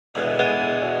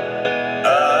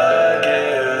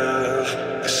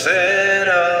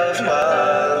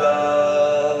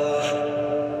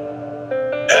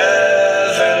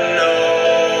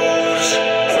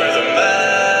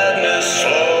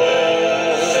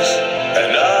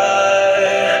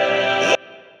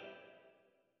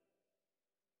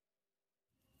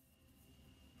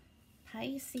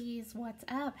Pisces, what's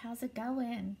up? How's it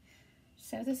going?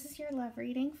 So this is your love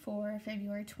reading for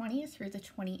February 20th through the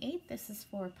 28th. This is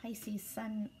for Pisces,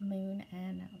 Sun, Moon,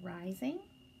 and Rising.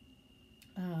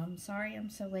 Sorry I'm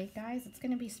so late, guys. It's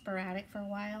going to be sporadic for a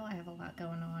while. I have a lot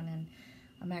going on, and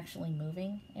I'm actually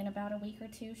moving in about a week or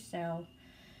two, so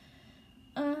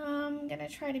I'm going to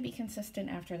try to be consistent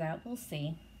after that. We'll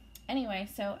see. Anyway,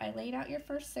 so I laid out your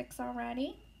first 6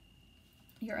 already.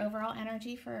 Your overall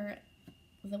energy for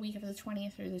the week of the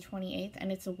 20th through the 28th,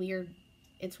 and it's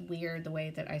weird the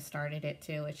way that I started it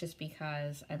too. It's just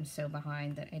because I'm so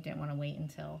behind that I didn't want to wait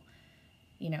until,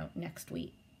 next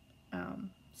week.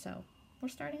 So we're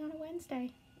starting on a Wednesday.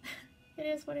 It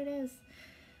is what it is.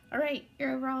 All right,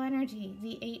 your overall energy,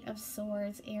 the 8 of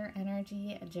Swords, air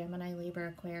energy, Gemini, Libra,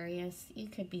 Aquarius. You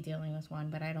could be dealing with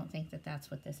one, but I don't think that that's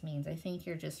what this means. I think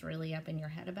you're just really up in your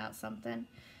head about something.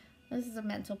 This is a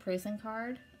mental prison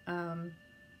card.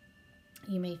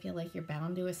 You may feel like you're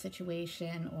bound to a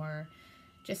situation or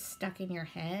just stuck in your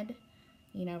head,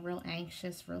 real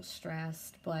anxious, real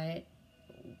stressed, but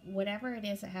whatever it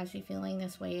is that has you feeling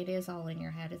this way, it is all in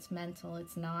your head. It's mental.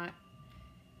 It's not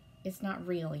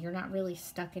real. You're not really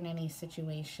stuck in any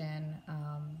situation,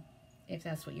 if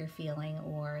that's what you're feeling,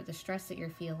 or the stress that you're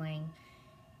feeling,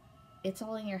 it's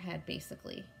all in your head,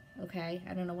 basically. Okay?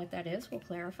 I don't know what that is. We'll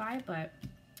clarify, but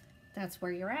that's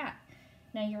where you're at.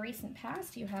 Now, your recent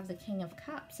past, you have the King of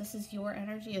Cups. This is your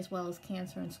energy as well as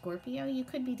Cancer and Scorpio. You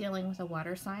could be dealing with a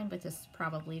water sign, but this is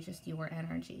probably just your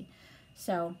energy.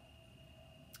 So,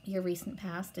 your recent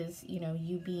past is,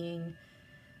 you being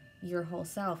your whole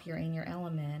self. You're in your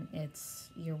element.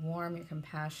 You're warm, you're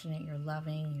compassionate, you're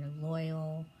loving, you're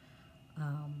loyal,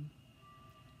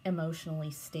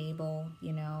 emotionally stable,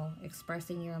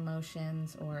 expressing your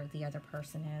emotions, or the other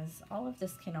person is. All of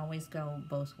this can always go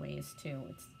both ways too.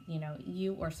 It's,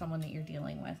 you or someone that you're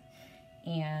dealing with.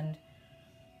 And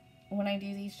when I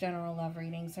do these general love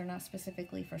readings, they're not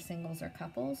specifically for singles or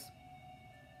couples.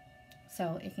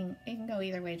 So it can go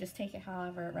either way. Just take it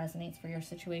however it resonates for your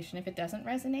situation. If it doesn't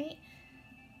resonate,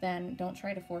 then don't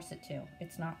try to force it to.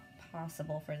 It's not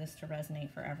possible for this to resonate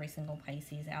for every single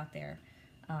Pisces out there.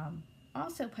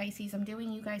 Also, Pisces, I'm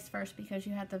doing you guys first because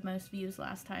you had the most views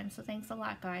last time. So thanks a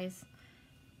lot, guys.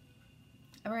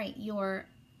 All right, your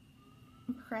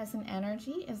present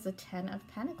energy is the 10 of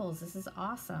Pentacles. This is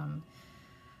awesome,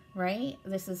 right?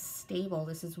 This is stable.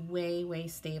 This is way, way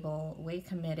stable, way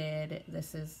committed.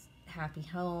 This is happy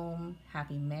home,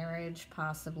 happy marriage,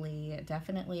 possibly,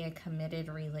 definitely a committed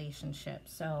relationship.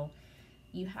 So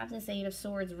you have this 8 of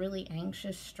Swords, really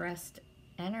anxious, stressed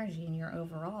energy in your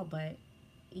overall, but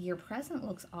your present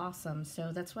looks awesome.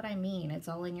 So that's what I mean. It's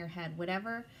all in your head.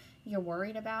 Whatever you're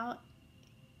worried about,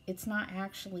 it's not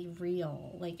actually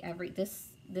real. Like this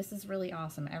is really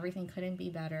awesome. Everything couldn't be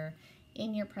better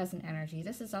in your present energy.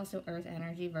 This is also Earth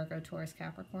energy, Virgo, Taurus,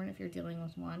 Capricorn. If you're dealing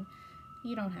with one,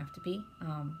 you don't have to be.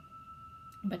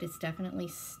 But it's definitely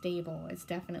stable. It's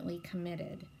definitely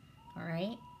committed. All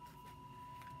right?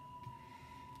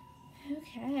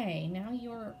 Okay, now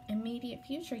your immediate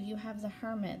future, you have the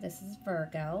Hermit. This is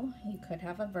Virgo. You could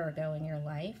have a Virgo in your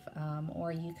life,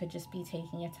 or you could just be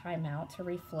taking a time out to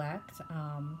reflect.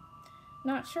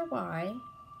 Not sure why.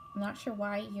 Not sure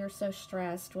why you're so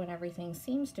stressed when everything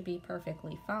seems to be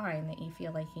perfectly fine, that you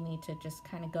feel like you need to just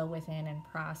kind of go within and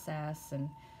process and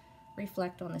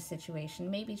reflect on the situation.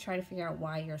 Maybe try to figure out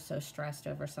why you're so stressed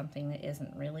over something that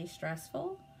isn't really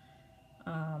stressful.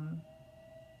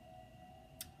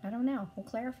 I don't know. We'll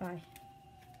clarify.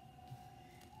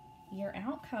 Your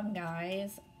outcome,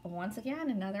 guys. Once again,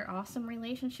 another awesome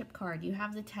relationship card. You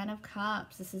have the 10 of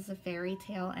Cups. This is a fairy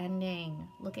tale ending.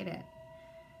 Look at it.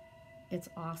 It's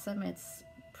awesome. It's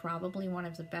probably one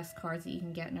of the best cards that you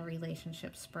can get in a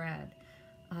relationship spread.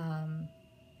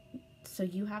 So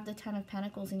you have the 10 of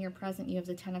Pentacles in your present. You have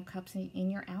the 10 of Cups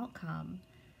in your outcome.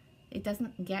 It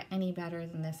doesn't get any better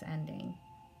than this ending.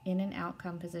 In an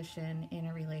outcome position, in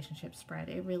a relationship spread.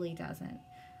 It really doesn't.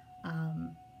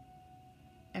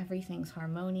 Everything's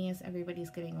harmonious. Everybody's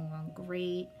getting along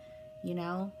great.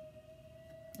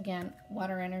 Again,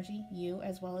 water energy, you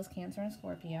as well as Cancer and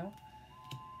Scorpio.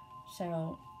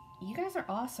 So you guys are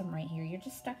awesome right here. You're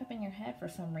just stuck up in your head for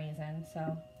some reason.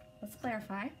 So let's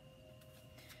clarify.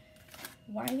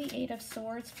 Why the 8 of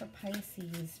Swords for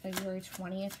Pisces, February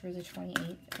 20th through the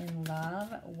 28th in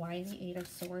love? Why the 8 of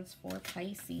Swords for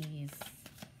Pisces?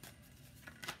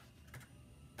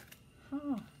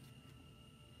 Huh.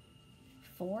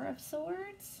 4 of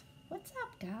Swords? What's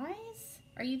up, guys?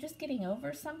 Are you just getting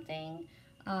over something?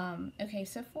 Okay,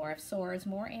 so 4 of Swords,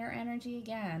 more air energy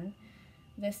again.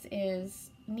 This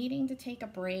is needing to take a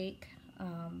break.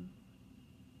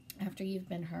 after you've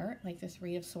been hurt. Like the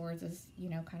Three of Swords is, you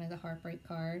know, kind of the heartbreak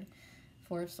card.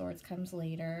 Four of Swords comes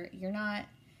later.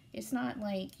 It's not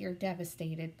like you're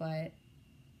devastated, but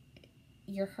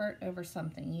you're hurt over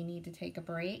something. You need to take a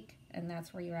break, and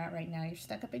that's where you're at right now. You're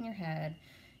stuck up in your head.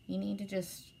 You need to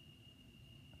just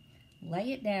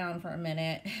lay it down for a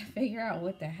minute, figure out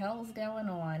what the hell's going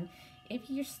on. If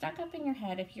you're stuck up in your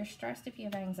head, if you're stressed, if you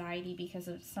have anxiety because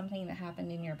of something that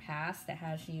happened in your past that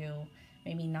has you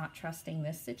maybe not trusting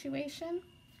this situation,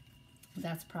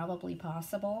 that's probably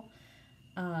possible.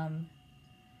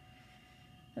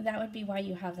 That would be why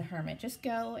you have the Hermit. Just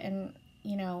go and,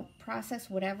 you know, process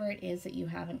whatever it is that you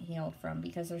haven't healed from,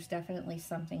 because there's definitely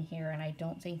something here, and I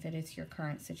don't think that it's your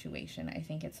current situation. I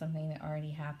think it's something that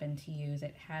already happened to you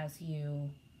that has you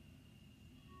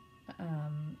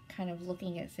kind of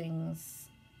looking at things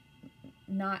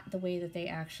not the way that they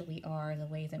actually are, the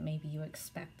way that maybe you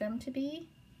expect them to be.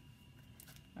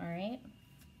 All right,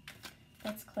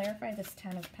 let's clarify this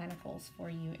Ten of Pentacles for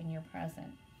you in your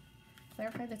present.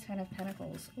 Clarify the Ten of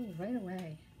Pentacles. Oh, right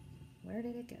away. Where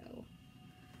did it go?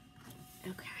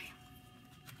 Okay.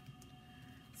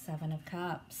 Seven of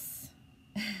Cups.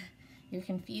 You're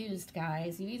confused,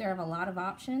 guys. You either have a lot of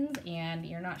options and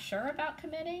you're not sure about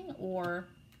committing, or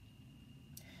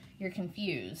you're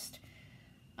confused.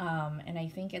 And I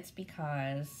think it's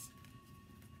because,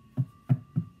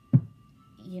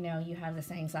 you know, you have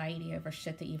this anxiety over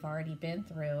shit that you've already been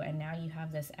through, and now you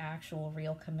have this actual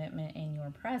real commitment in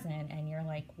your present, and you're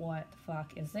like, what the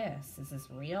fuck is this? Is this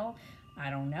real? I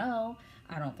don't know.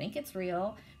 I don't think it's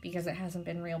real because it hasn't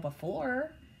been real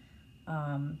before.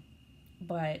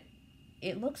 But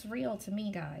it looks real to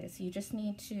me, guys. You just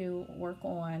need to work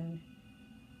on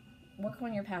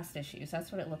your past issues.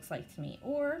 That's what it looks like to me.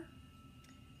 Or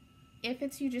if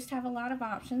it's you just have a lot of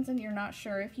options and you're not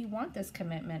sure if you want this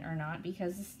commitment or not,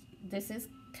 because this is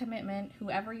commitment.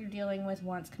 Whoever you're dealing with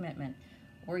wants commitment,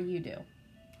 or you do.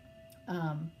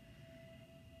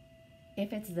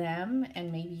 If it's them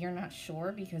and maybe you're not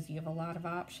sure because you have a lot of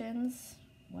options,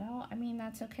 well, I mean,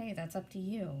 that's okay. That's up to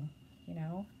you, you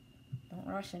know? Don't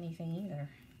rush anything either.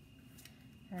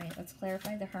 All right, let's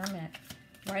clarify the Hermit.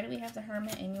 Why do we have the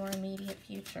Hermit in your immediate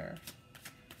future?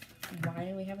 Why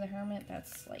do we have the Hermit?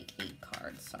 That's like 8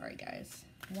 cards. Sorry, guys.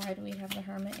 Why do we have the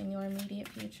Hermit in your immediate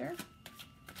future?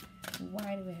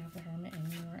 Why do we have the Hermit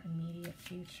in your immediate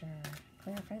future?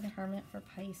 Clarify the Hermit for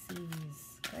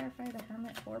Pisces. Clarify the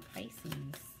Hermit for Pisces.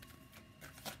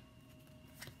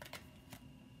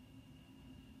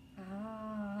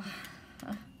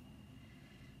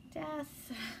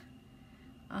 Death.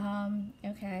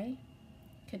 Okay.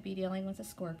 Could be dealing with a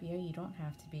Scorpio. You don't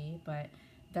have to be, but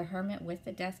the Hermit with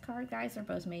the Death card, guys, are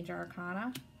both major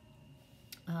arcana.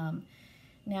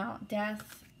 Now,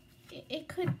 Death, it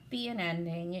could be an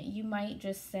ending. You might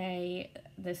just say,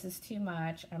 this is too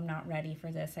much. I'm not ready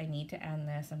for this. I need to end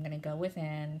this. I'm going to go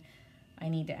within. I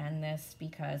need to end this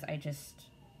because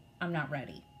I'm not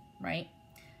ready, right?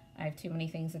 I have too many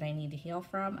things that I need to heal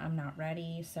from. I'm not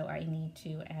ready, so I need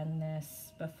to end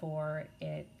this before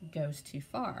it goes too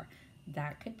far.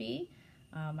 That could be.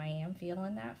 I am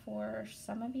feeling that for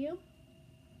some of you.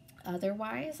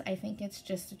 Otherwise, I think it's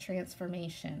just a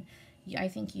transformation. I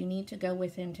think you need to go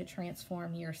within to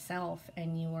transform yourself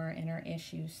and your inner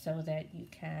issues so that you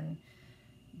can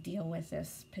deal with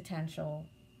this potential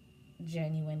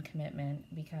genuine commitment,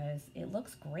 because it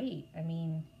looks great. I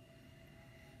mean,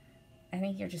 I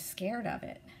think you're just scared of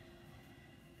it.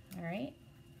 All right?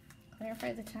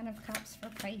 Clarify the Ten of Cups for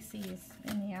Pisces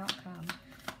in the outcome.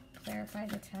 Clarify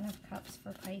the Ten of Cups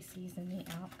for Pisces in the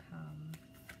outcome.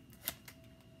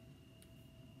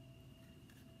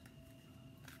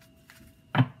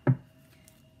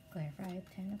 Clarify the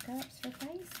Ten of Cups for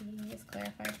Pisces.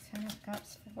 Clarify the Ten of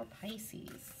Cups for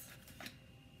Pisces.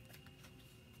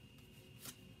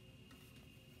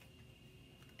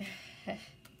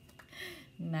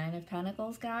 Nine of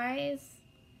Pentacles, guys.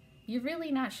 You're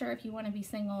really not sure if you want to be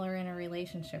single or in a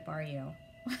relationship, are you?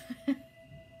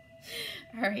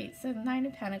 All right, so Nine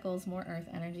of Pentacles, more Earth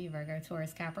energy, Virgo,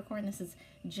 Taurus, Capricorn. This is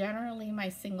generally my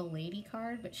single lady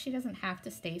card, but she doesn't have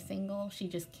to stay single. She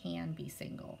just can be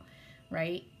single,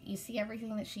 right? You see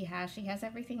everything that she has. She has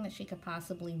everything that she could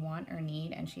possibly want or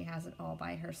need, and she has it all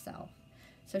by herself.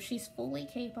 So she's fully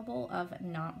capable of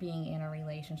not being in a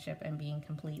relationship and being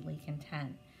completely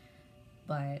content.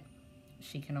 But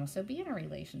she can also be in a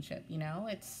relationship, you know?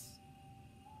 It's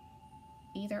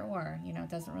either or, you know, it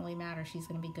doesn't really matter. She's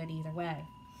going to be good either way.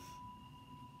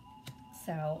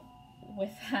 So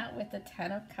with that, with the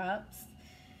Ten of Cups,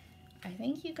 I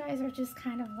think you guys are just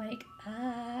kind of like,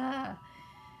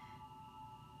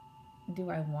 Do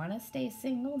I want to stay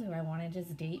single? Do I want to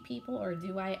just date people? Or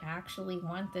do I actually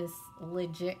want this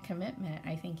legit commitment?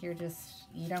 I think you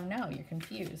don't know. You're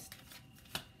confused.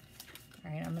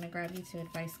 All right, I'm going to grab you 2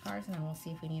 advice cards, and then we'll see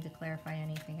if we need to clarify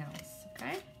anything else,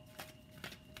 okay?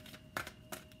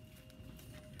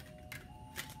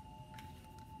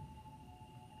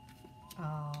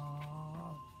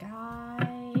 Oh,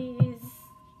 guys.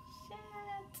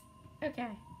 Shit. Okay.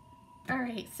 All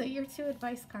right, so your 2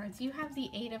 advice cards. You have the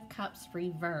 8 of Cups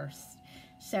reversed.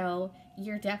 So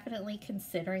you're definitely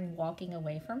considering walking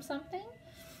away from something.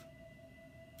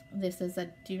 This is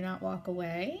a do not walk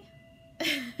away.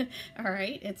 All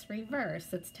right, it's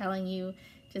reversed. It's telling you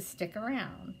to stick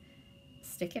around.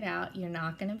 Stick it out. You're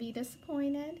not going to be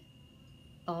disappointed.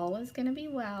 All is going to be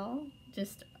well.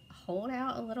 Just hold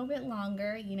out a little bit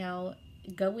longer. You know,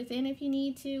 go within if you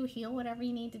need to. Heal whatever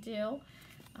you need to do.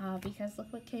 Because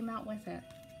look what came out with it.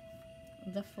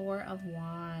 The 4 of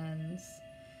Wands.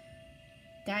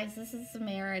 Guys, this is the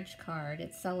marriage card.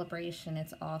 It's celebration.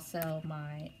 It's also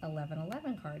my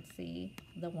 1111 card. See,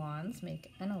 the Wands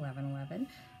make an 1111.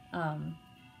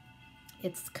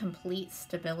 It's complete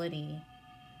stability.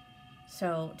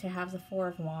 So to have the 4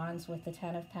 of Wands with the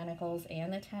 10 of Pentacles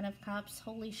and the 10 of Cups,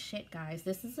 holy shit, guys.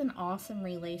 This is an awesome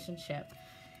relationship.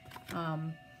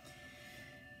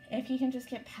 If you can just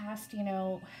get past, you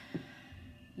know,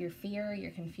 your fear,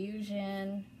 your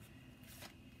confusion,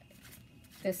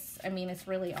 this, I mean, it's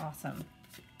really awesome.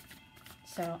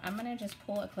 So I'm going to just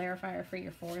pull a clarifier for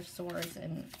your 4 of Swords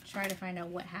and try to find out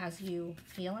what has you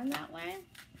feeling that way.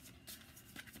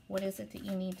 What is it that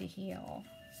you need to heal?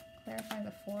 Clarify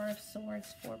the 4 of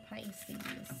Swords for Pisces.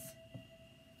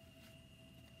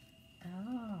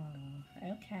 Oh,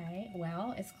 okay.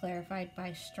 Well, it's clarified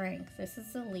by strength. This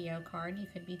is a Leo card. You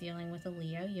could be dealing with a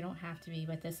Leo. You don't have to be,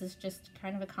 but this is just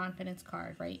kind of a confidence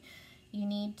card, right? You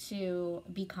need to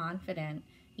be confident.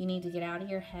 You need to get out of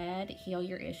your head, heal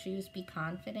your issues, be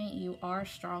confident. You are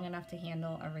strong enough to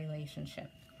handle a relationship.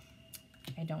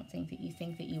 I don't think that you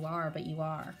think that you are, but you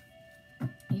are.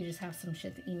 You just have some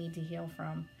shit that you need to heal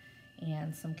from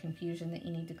and some confusion that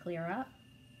you need to clear up.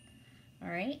 All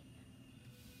right?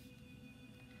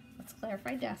 Let's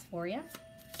clarify death for you.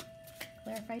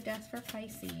 Clarify death for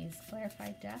Pisces.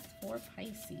 Clarify death for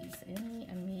Pisces in the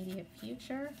immediate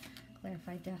future.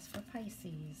 Clarify death for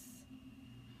Pisces.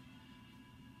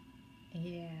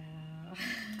 Yeah.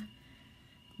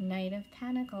 Knight of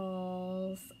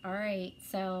Pentacles. All right,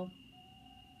 so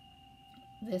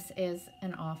this is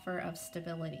an offer of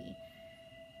stability,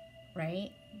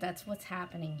 right? That's what's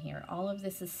happening here. All of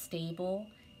this is stable.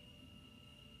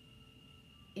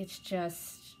 It's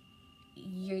just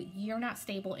you're not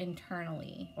stable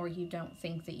internally, or you don't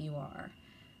think that you are.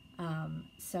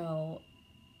 So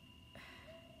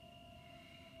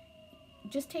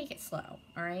just take it slow,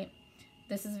 all right?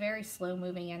 This is very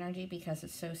slow-moving energy because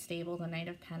it's so stable. The Knight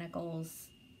of Pentacles,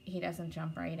 he doesn't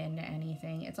jump right into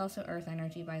anything. It's also Earth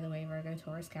energy, by the way, Virgo,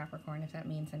 Taurus, Capricorn, if that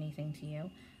means anything to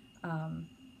you.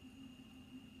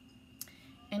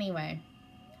 Anyway,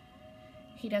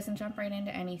 he doesn't jump right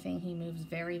into anything. He moves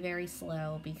very, very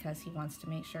slow because he wants to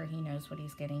make sure he knows what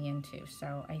he's getting into.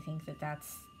 So I think that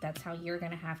that's how you're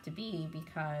going to have to be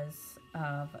because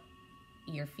of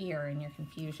your fear and your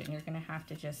confusion. You're going to have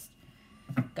to just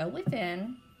go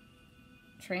within,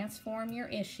 transform your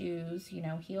issues, you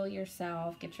know, heal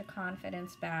yourself, get your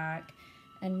confidence back,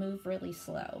 and move really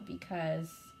slow because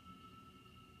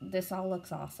this all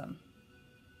looks awesome.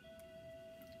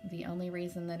 The only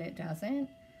reason that it doesn't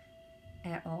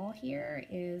at all here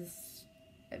is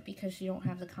because you don't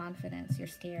have the confidence. You're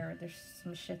scared. There's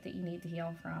some shit that you need to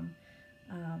heal from.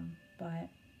 But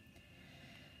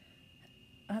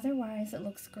otherwise, it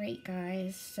looks great,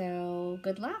 guys. So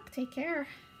good luck. Take care.